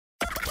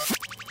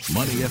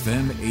Money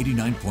FM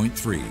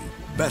 89.3.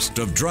 Best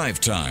of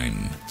Drive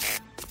Time.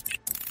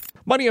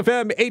 Money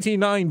FM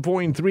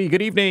 89.3.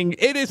 Good evening.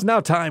 It is now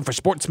time for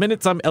Sports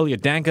Minutes. I'm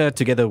Elliot Danker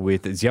together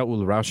with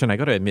Ziaul Raushan. I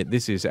got to admit,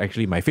 this is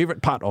actually my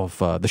favorite part of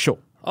the show.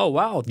 Oh,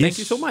 wow. Thank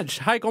you so much.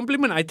 High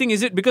compliment. I think,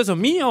 is it because of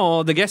me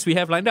or the guests we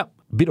have lined up?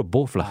 Bit of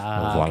both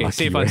lah. Okay,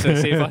 safe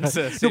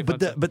answer. No, but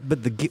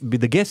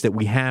the guest that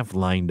we have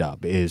lined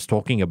up is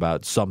talking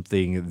about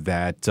something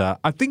that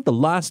I think the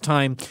last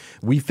time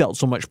we felt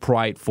so much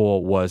pride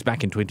for was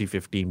back in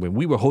 2015 when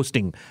we were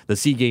hosting the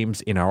SEA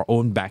Games in our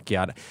own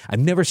backyard. I've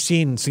never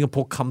seen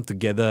Singapore come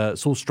together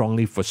so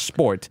strongly for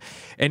sport,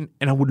 and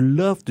I would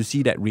love to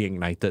see that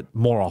reignited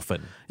more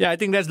often. Yeah, I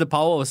think that's the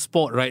power of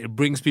sport, right? It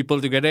brings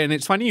people together. And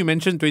it's funny you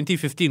mentioned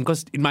 2015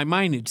 because in my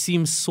mind it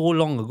seems so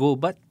long ago,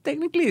 but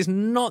technically it's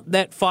not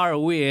that far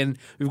away, and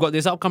we've got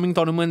this upcoming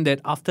tournament that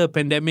after a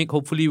pandemic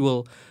hopefully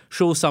will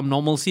show some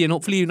normalcy and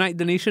hopefully unite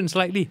the nation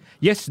slightly.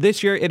 Yes,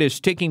 this year it is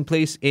taking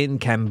place in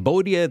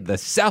Cambodia, the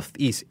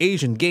Southeast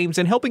Asian Games,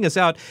 and helping us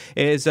out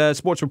is a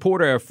sports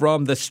reporter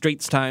from the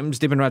Straits Times,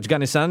 Dipan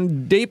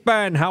Rajganisan.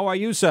 Dipan, how are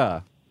you,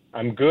 sir?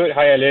 I'm good.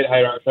 Hi, Elliot.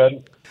 Hi,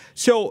 Raushan.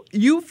 So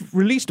you've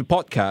released a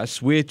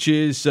podcast which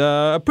is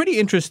pretty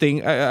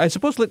interesting. I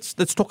suppose let's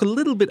talk a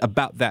little bit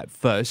about that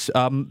first.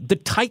 The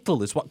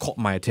title is what caught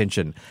my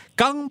attention.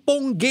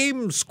 Kampong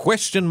Games ?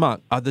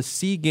 Are the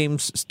SEA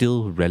Games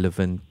still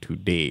relevant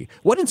today?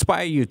 What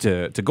inspired you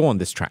to go on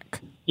this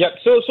track? Yeah,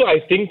 so I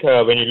think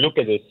when you look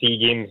at the SEA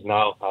Games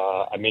now,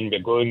 we're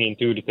going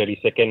into the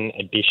 32nd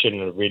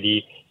edition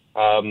already.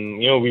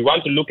 We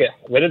want to look at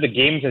whether the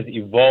Games has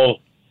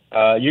evolved.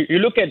 You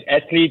look at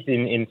athletes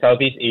in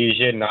Southeast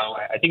Asia now.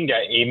 I think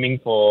they're aiming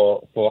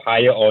for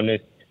higher honors.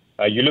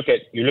 You look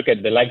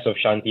at the likes of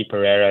Shanti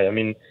Pereira.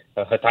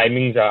 Her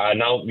timings are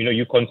now,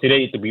 you consider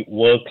it to be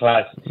world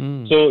class.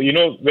 So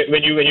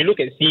when you look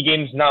at SEA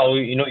Games now,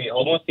 it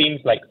almost seems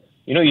like,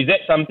 is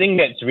that something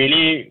that's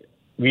really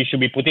we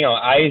should be putting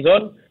our eyes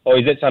on, or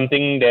is that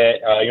something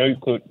that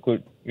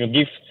could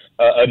give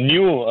a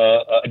new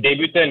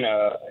debutant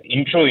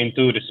intro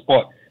into the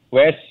sport,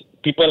 whereas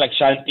people like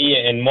Shanti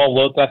and more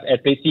world-class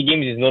athletes, SEA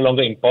Games is no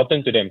longer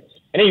important to them.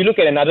 And then you look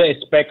at another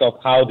aspect of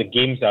how the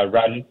games are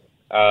run.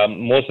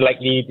 Most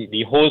likely,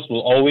 the host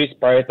will always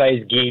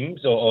prioritize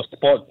games or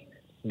sports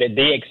that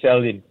they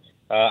excel in.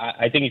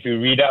 I think if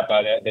you read up,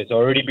 there's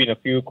already been a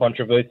few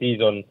controversies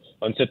on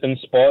certain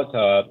sports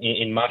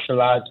in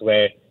martial arts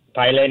where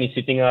Thailand is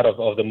sitting out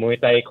of the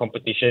Muay Thai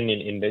competition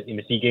in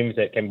the SEA Games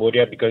at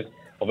Cambodia because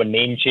of a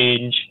name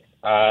change.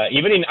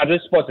 Even in other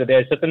sports, there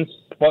are certain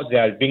sports that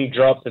are being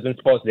dropped, certain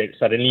sports that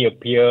suddenly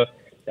appear,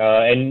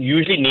 and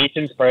usually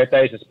nations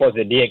prioritize the sports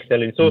that they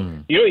excel in. So,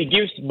 it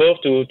gives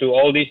birth to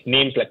all these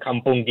names like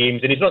Kampong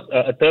Games, and it's not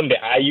a term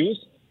that I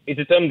use. It's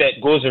a term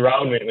that goes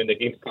around when the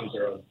games comes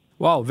around.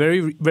 Wow,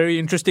 very, very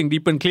interesting,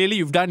 Deepan. Clearly,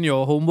 you've done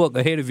your homework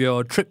ahead of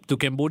your trip to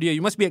Cambodia.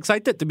 You must be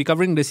excited to be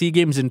covering the SEA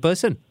Games in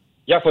person.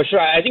 Yeah, for sure.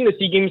 I think the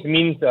SEA Games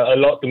means a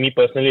lot to me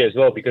personally as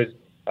well because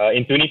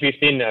in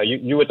 2015,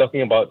 you were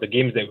talking about the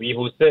games that we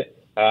hosted.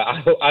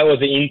 I was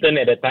an intern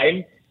at the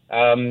time.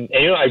 And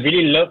I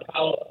really loved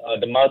how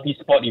the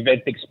multi-sport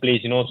event takes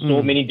place.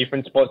 So many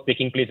different sports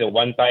taking place at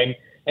one time.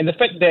 And the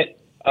fact that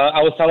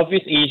our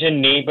Southeast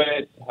Asian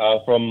neighbors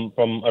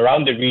from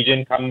around the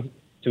region come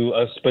to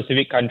a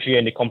specific country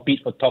and they compete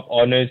for top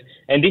honors.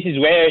 And this is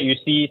where you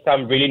see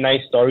some really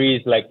nice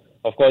stories like,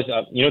 of course,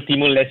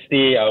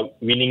 Timor-Leste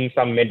winning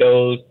some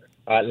medals,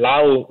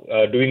 Laos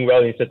doing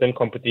well in certain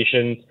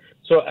competitions.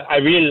 So I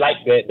really like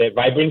the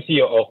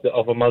vibrancy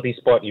of a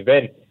multi-sport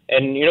event.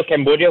 And,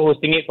 Cambodia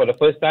hosting it for the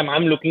first time,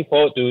 I'm looking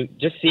forward to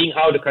just seeing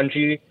how the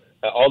country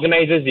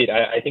organizes it.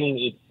 I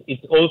think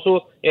it's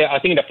also, I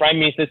think the Prime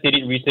Minister said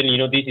it recently,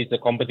 this is a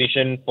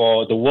competition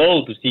for the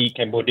world to see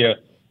Cambodia.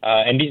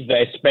 And this is the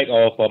aspect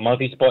of a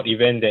multi-sport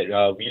event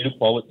that we look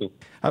forward to.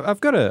 I've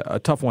got a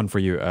tough one for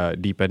you,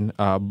 Deepan,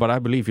 but I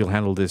believe you'll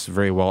handle this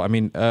very well.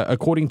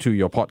 According to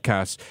your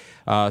podcast,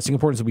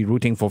 Singaporeans will be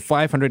rooting for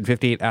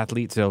 558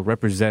 athletes that will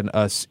represent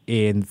us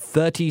in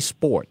 30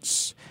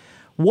 sports.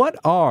 What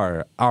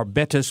are our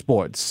better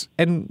sports,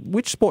 and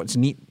which sports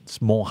needs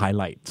more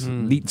highlights,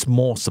 needs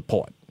more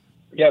support?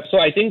 Yeah, so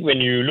I think when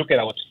you look at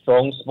our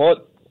strong sport,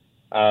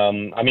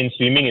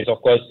 swimming is,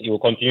 of course, it will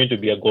continue to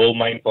be a gold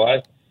mine for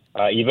us.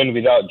 Even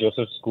without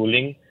Joseph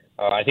Schooling,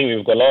 I think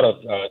we've got a lot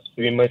of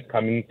swimmers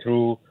coming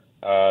through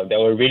that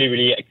will really,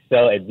 really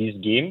excel at these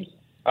games.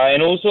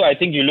 And also, I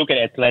think you look at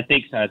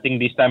athletics, I think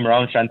this time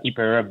around, Shanti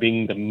Pereira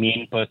being the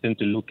main person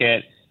to look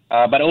at.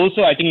 But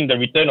also, I think the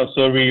return of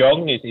So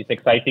Rui-yong is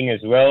exciting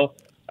as well.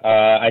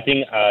 I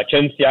think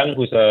Chen Xiang,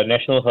 who's a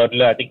national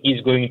hurdler, I think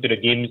he's going into the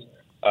games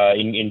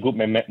in good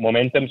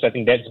momentum, so I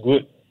think that's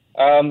good.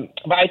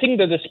 But I think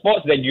that the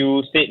sports that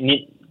you said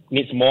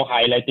needs more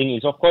highlighting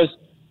is, of course,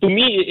 to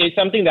me, it's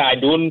something that I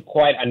don't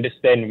quite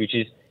understand, which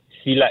is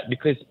Silat,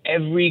 because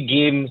every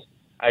game,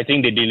 I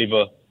think they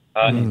deliver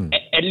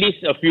at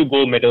least a few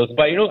gold medals.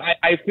 But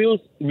I feel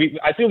we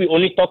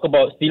only talk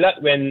about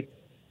Silat when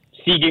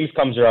SEA Games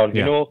comes around.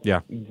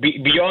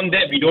 Beyond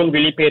that, we don't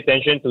really pay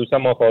attention to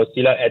some of our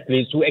Silat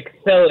athletes who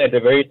excel at the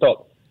very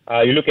top.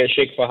 You look at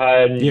Sheikh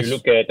Fahan, Yes. you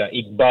look at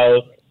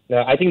Iqbal.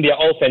 I think they're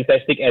all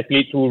fantastic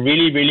athletes who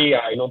really, really,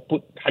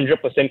 put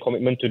 100%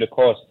 commitment to the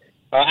cause.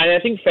 And I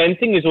think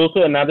fencing is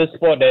also another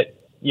sport that,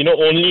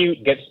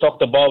 only gets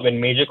talked about when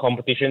major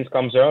competitions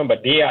comes around,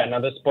 but they are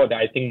another sport that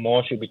I think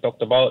more should be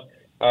talked about.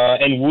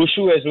 And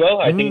wushu as well.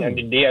 I think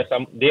they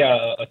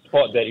are a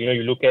sport that,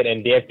 you look at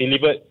and they have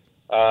delivered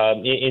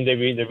in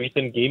the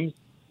recent games.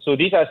 So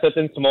these are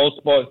certain small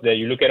sports that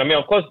you look at. I mean,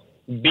 of course,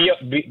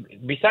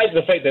 besides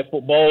the fact that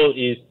football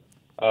is,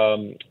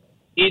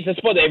 it's a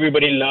sport that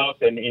everybody loves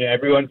and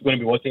everyone's going to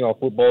be watching our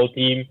football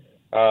team.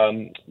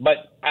 But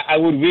I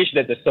would wish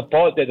that the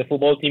support that the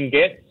football team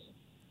gets,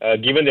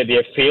 given that they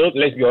have failed,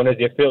 let's be honest,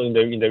 they have failed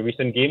in the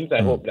recent games.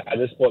 I hope that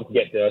other sports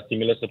get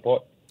similar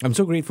support. I'm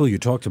so grateful you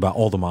talked about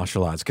all the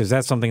martial arts because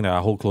that's something that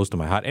I hold close to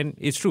my heart. And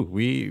it's true.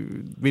 We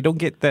don't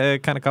get the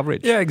kind of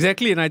coverage. Yeah,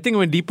 exactly. And I think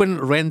when Deepan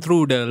ran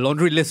through the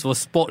laundry list for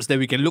sports that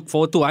we can look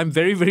forward to, I'm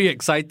very, very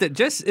excited.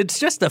 It's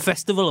just a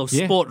festival of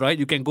sport, right?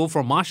 You can go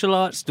from martial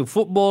arts to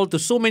football to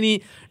so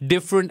many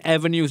different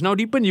avenues. Now,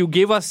 Deepan, you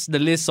gave us the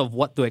list of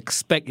what to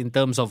expect in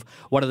terms of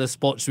what are the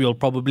sports we'll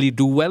probably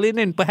do well in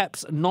and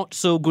perhaps not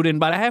so good in.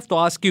 But I have to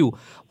ask you,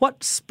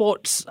 what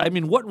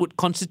would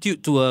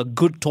constitute to a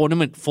good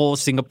tournament for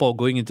Singapore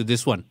going into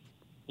this one?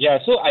 Yeah,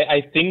 so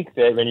I think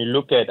that when you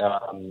look at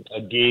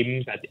a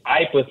game,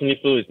 I personally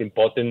feel it's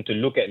important to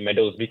look at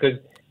medals because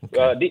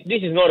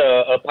this is not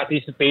a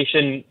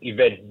participation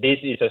event. This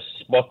is a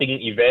sporting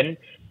event.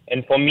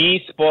 And for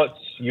me, sports,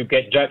 you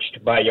get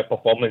judged by your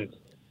performance.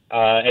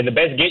 And the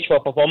best gauge for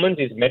performance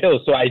is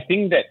medals. So I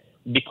think that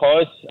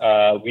because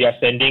we are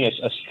sending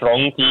a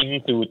strong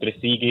team to the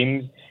SEA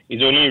Games,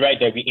 it's only right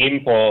that we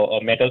aim for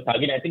a medal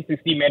target. I think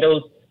 50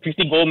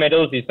 gold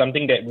medals is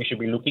something that we should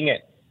be looking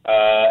at.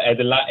 At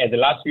the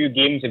last few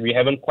games, we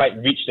haven't quite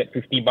reached that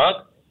 50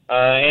 mark.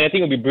 And I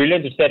think it would be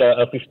brilliant to set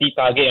a 50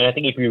 target. And I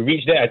think if we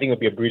reach that, I think it would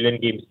be a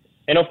brilliant game.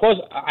 And of course,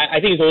 I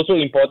think it's also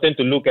important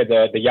to look at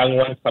the young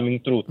ones coming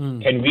through.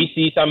 Can we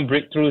see some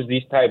breakthroughs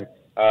this time?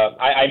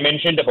 I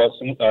mentioned about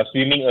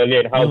swimming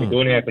earlier and how we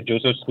don't have a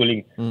Joseph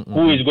Schooling.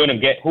 Who's going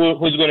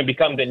to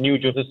become the new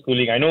Joseph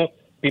Schooling? I know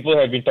people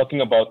have been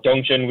talking about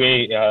Tiong Chen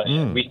Wei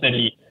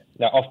recently.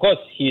 Now, of course,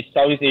 he's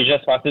Southeast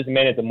Asia's fastest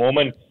man at the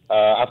moment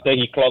after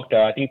he clocked,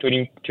 I think,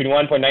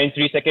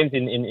 21.93 seconds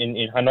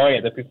in Hanoi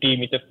at the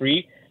 50-meter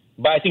free.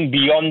 But I think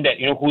beyond that,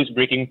 who's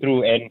breaking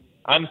through? And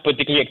I'm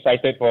particularly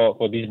excited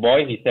for this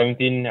boy. He's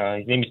 17.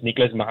 His name is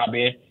Nicholas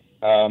Mahabe.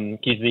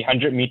 He's the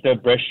 100-meter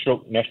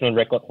breaststroke national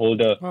record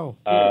holder. Oh,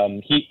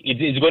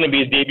 it's going to be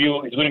his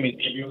debut. It's going to be his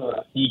debut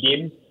SEA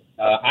Games.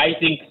 I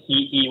think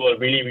he will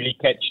really, really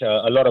catch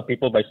a lot of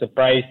people by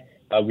surprise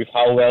with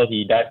how well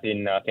he does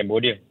in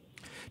Cambodia.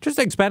 Just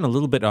to expand a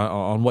little bit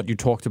on what you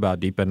talked about,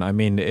 Deepan. I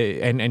mean,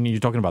 and you're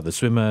talking about the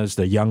swimmers,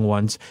 the young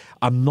ones.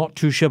 I'm not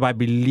too sure, but I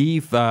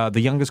believe the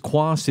youngest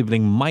Kwa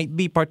sibling might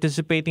be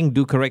participating.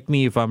 Do correct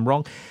me if I'm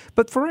wrong.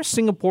 But for us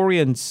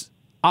Singaporeans,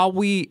 are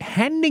we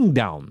handing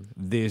down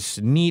this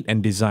need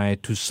and desire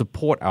to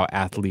support our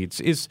athletes?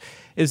 Is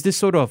this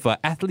sort of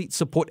athlete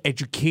support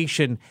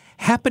education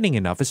happening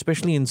enough,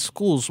 especially in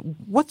schools?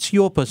 What's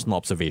your personal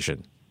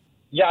observation?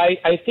 Yeah,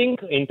 I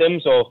think in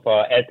terms of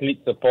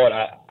athlete support,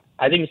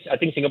 I think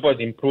Singapore has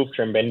improved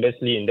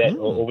tremendously in that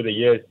over the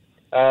years.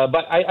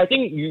 But I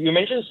think you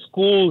mentioned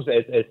schools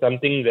as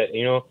something that,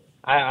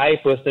 I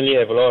personally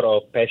have a lot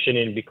of passion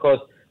in because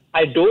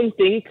I don't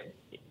think,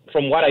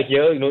 from what I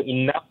hear,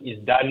 enough is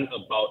done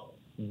about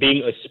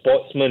being a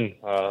sportsman,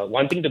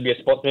 wanting to be a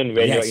sportsman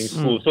when you're in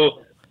school.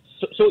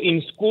 So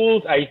in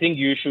schools, I think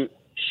you should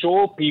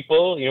show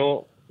people,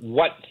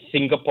 what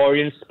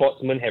Singaporean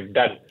sportsmen have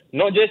done.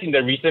 Not just in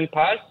the recent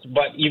past,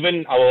 but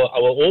even our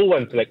old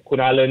ones like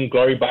Kunalan,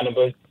 Glory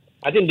Barnabas.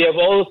 I think they have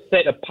all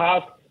set a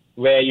path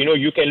where,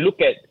 you can look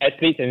at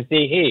athletes and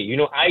say, hey,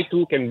 I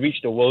too can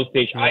reach the world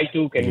stage. I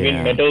too can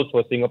win medals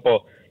for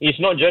Singapore. It's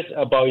not just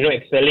about,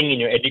 excelling in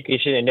your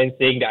education and then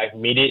saying that I've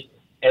made it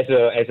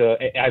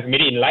I've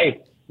made it in life,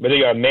 whether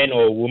you're a man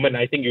or a woman.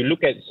 I think you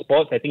look at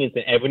sports, I think it's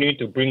an avenue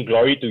to bring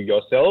glory to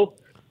yourself,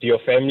 to your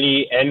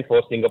family, and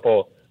for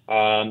Singapore.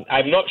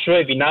 I'm not sure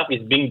if enough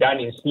is being done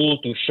in school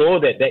to show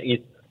that is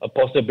a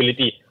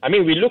possibility. I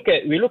mean, we look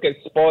at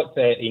sports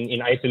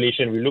in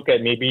isolation. We look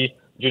at maybe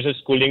Joseph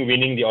Schooling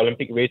winning the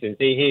Olympic race and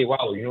say, hey,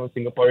 wow,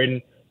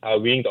 Singaporean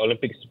winning the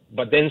Olympics.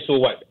 But then so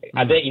what?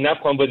 Are there enough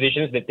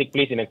conversations that take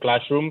place in a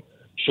classroom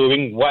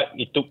showing what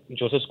it took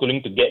Joseph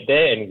Schooling to get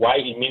there and why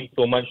it means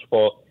so much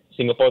for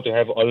Singapore to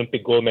have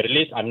Olympic gold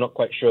medalists? I'm not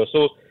quite sure.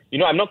 So,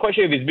 I'm not quite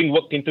sure if it's being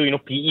worked into,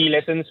 PE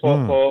lessons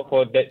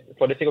for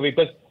the sake of it,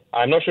 because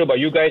I'm not sure about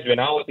you guys. When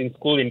I was in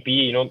school in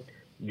PE,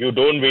 you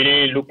don't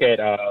really look at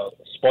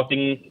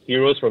sporting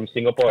heroes from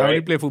Singapore. I right?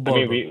 only play football.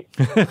 I mean,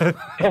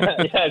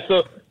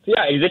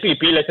 exactly.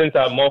 PE lessons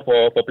are more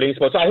for playing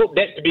sports. So I hope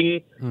that's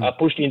being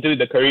pushed into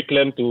the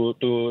curriculum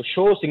to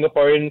show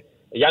Singaporean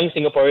young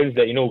Singaporeans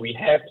that, we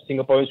have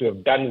Singaporeans who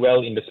have done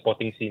well in the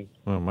sporting scene.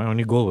 Well, my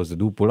only goal was to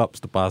do pull-ups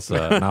to pass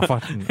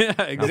NAFA.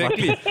 Yeah,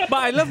 exactly. But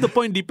I love the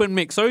point Deepan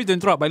makes. Sorry to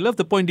interrupt. I love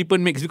the point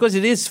Deepan makes because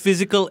it is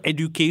physical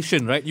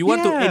education, right? You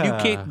want to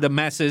educate the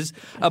masses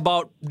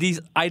about these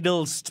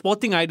idols,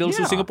 sporting idols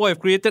who Singapore have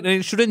created, and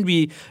it shouldn't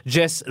be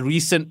just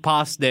recent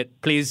past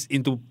that plays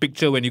into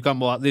picture when you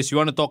come about this. You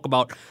want to talk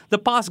about the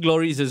past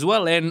glories as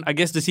well, and I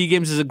guess the SEA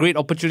Games is a great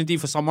opportunity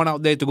for someone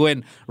out there to go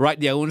and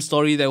write their own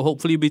story that will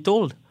hopefully be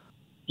told.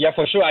 Yeah,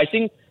 for sure. I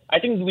think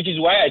which is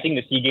why I think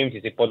the SEA Games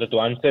is important to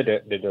answer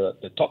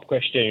the top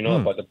question,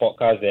 about the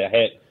podcast that I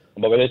had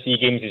about whether SEA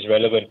Games is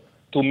relevant.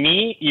 To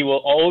me, it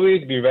will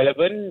always be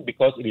relevant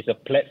because it is a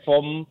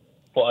platform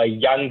for a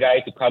young guy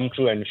to come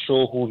through and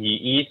show who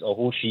he is or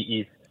who she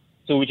is.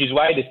 So which is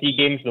why the SEA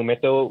Games, no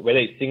matter whether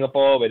it's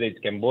Singapore, whether it's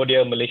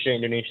Cambodia, Malaysia,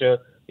 Indonesia,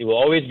 it will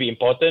always be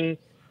important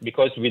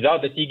because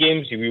without the SEA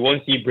Games, we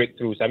won't see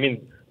breakthroughs. I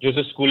mean,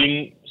 Joseph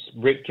Schooling's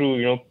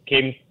breakthrough,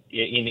 came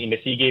in the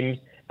SEA Games.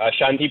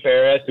 Shanti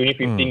Perez,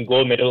 2015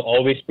 gold medal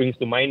always springs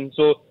to mind.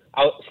 So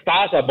our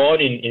stars are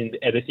born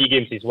at the SEA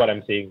Games is what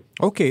I'm saying.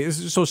 Okay,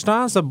 so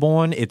stars are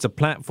born. It's a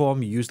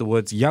platform. You use the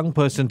words young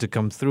person to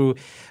come through.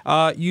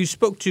 You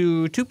spoke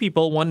to two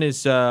people. One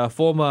is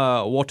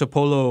former water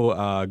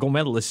polo gold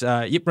medalist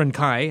Yip Ren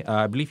Kai.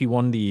 I believe he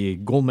won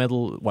the gold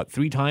medal,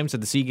 3 times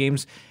at the SEA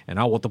Games, and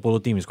our water polo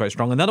team is quite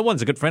strong. Another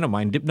one's a good friend of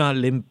mine, Dipna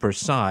Lim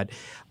Prasad.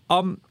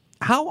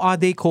 How are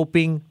they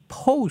coping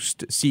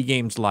post SEA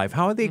Games life?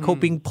 How are they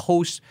coping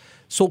post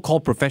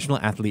so-called professional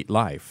athlete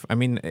life? I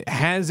mean,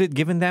 has it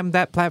given them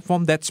that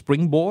platform, that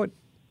springboard?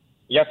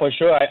 Yeah, for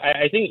sure.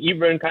 I think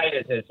Yip Ren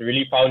Kai has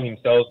really found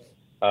himself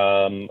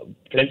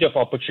plenty of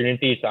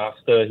opportunities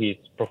after his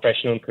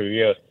professional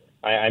career.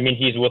 I mean,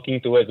 he's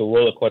working towards the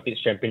World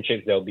Aquatics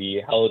Championships that will be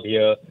held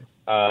here.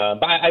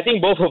 But I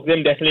think both of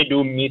them definitely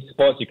do miss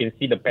sports. You can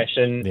see the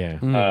passion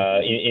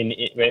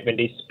when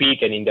they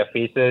speak and in their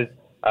faces.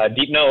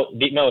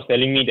 Deepna was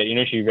telling me that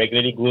she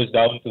regularly goes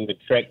down to the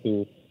track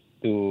to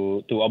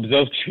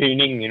observe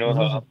training,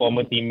 her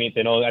former teammates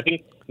and all. I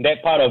think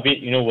that part of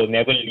it, will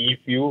never leave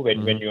you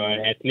when you're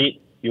an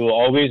athlete. You will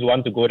always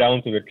want to go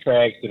down to the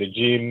track, to the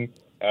gym,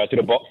 to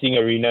the boxing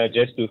arena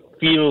just to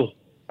feel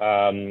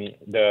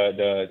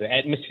the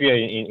atmosphere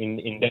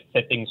in that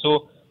setting.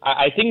 So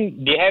I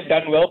think they have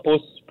done well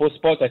post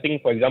sports. I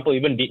think, for example,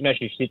 even Deepna,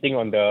 she's sitting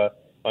on the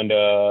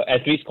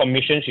athletes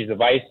commission. She's the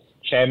vice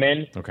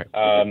chairman. Okay.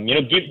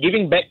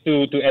 Giving back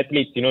to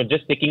athletes,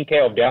 just taking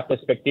care of their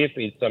perspective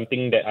is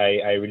something that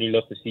I really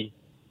love to see.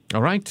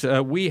 All right.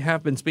 We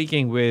have been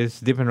speaking with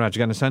Diphan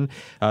Rajaganasan,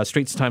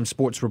 Straits Times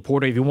sports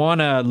reporter. If you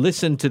want to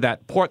listen to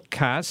that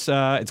podcast,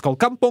 it's called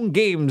Kampong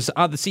Games.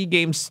 Are the SEA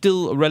Games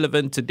still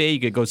relevant today? You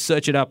can go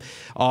search it up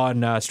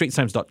on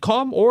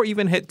straitstimes.com or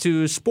even head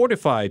to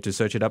Sportify to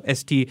search it up,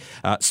 ST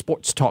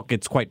Sports Talk.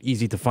 It's quite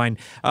easy to find.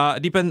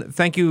 Diphan,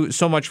 thank you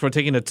so much for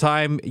taking the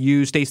time.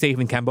 You stay safe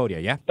in Cambodia,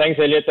 yeah? Thanks,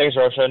 Elliot. Thanks,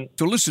 Roshan.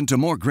 To listen to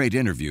more great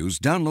interviews,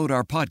 download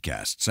our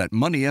podcasts at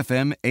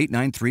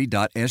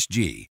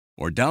moneyfm893.sg.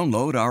 or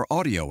download our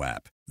audio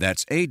app.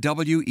 That's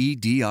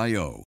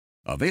AWEDIO.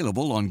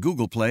 Available on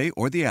Google Play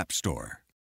or the App Store.